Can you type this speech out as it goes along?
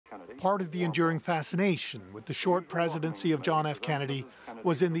Part of the enduring fascination with the short presidency of John F. Kennedy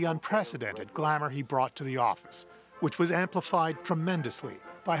was in the unprecedented glamour he brought to the office, which was amplified tremendously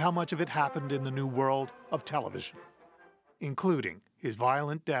by how much of it happened in the new world of television, including his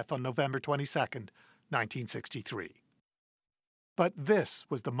violent death on November 22, 1963. But this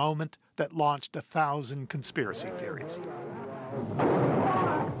was the moment that launched 1,000 conspiracy theories.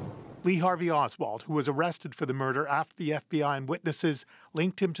 Lee Harvey Oswald, who was arrested for the murder after the FBI and witnesses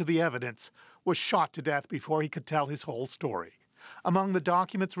linked him to the evidence, was shot to death before he could tell his whole story. Among the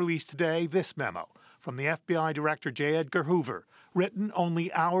documents released today, this memo from the FBI Director J. Edgar Hoover, written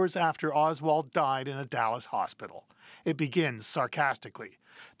only hours after Oswald died in a Dallas hospital. It begins sarcastically.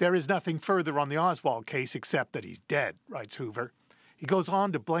 "There is nothing further on the Oswald case except that he's dead," writes Hoover. He goes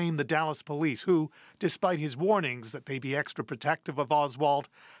on to blame the Dallas police who, despite his warnings that they be extra protective of Oswald,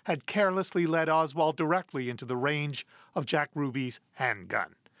 had carelessly led Oswald directly into the range of Jack Ruby's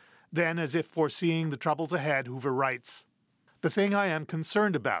handgun. Then, as if foreseeing the troubles ahead, Hoover writes, "The thing I am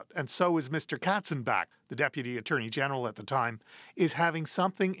concerned about, and so is Mr. Katzenbach, the Deputy Attorney General at the time, is having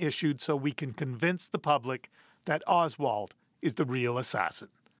something issued so we can convince the public that Oswald is the real assassin."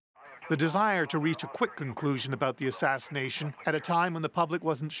 The desire to reach a quick conclusion about the assassination at a time when the public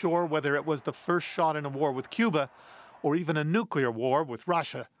wasn't sure whether it was the first shot in a war with Cuba or even a nuclear war with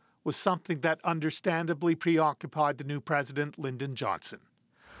Russia was something that understandably preoccupied the new president, Lyndon Johnson.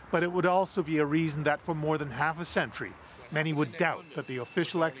 But it would also be a reason that for more than half a century, many would doubt that the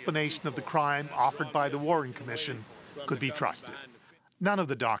official explanation of the crime offered by the Warren Commission could be trusted. None of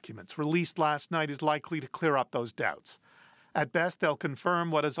the documents released last night is likely to clear up those doubts. At best, they'll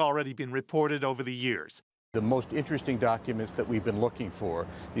confirm what has already been reported over the years. The most interesting documents that we've been looking for,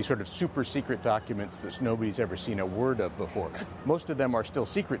 these sort of super secret documents that nobody's ever seen a word of before, most of them are still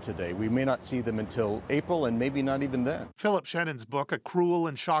secret today. We may not see them until April and maybe not even then. Philip Shannon's book, A Cruel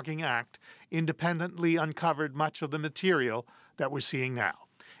and Shocking Act, independently uncovered much of the material that we're seeing now.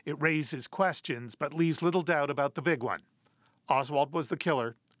 It raises questions but leaves little doubt about the big one. Oswald was the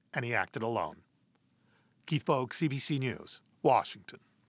killer and he acted alone. Keith Bogue, CBC News, Washington.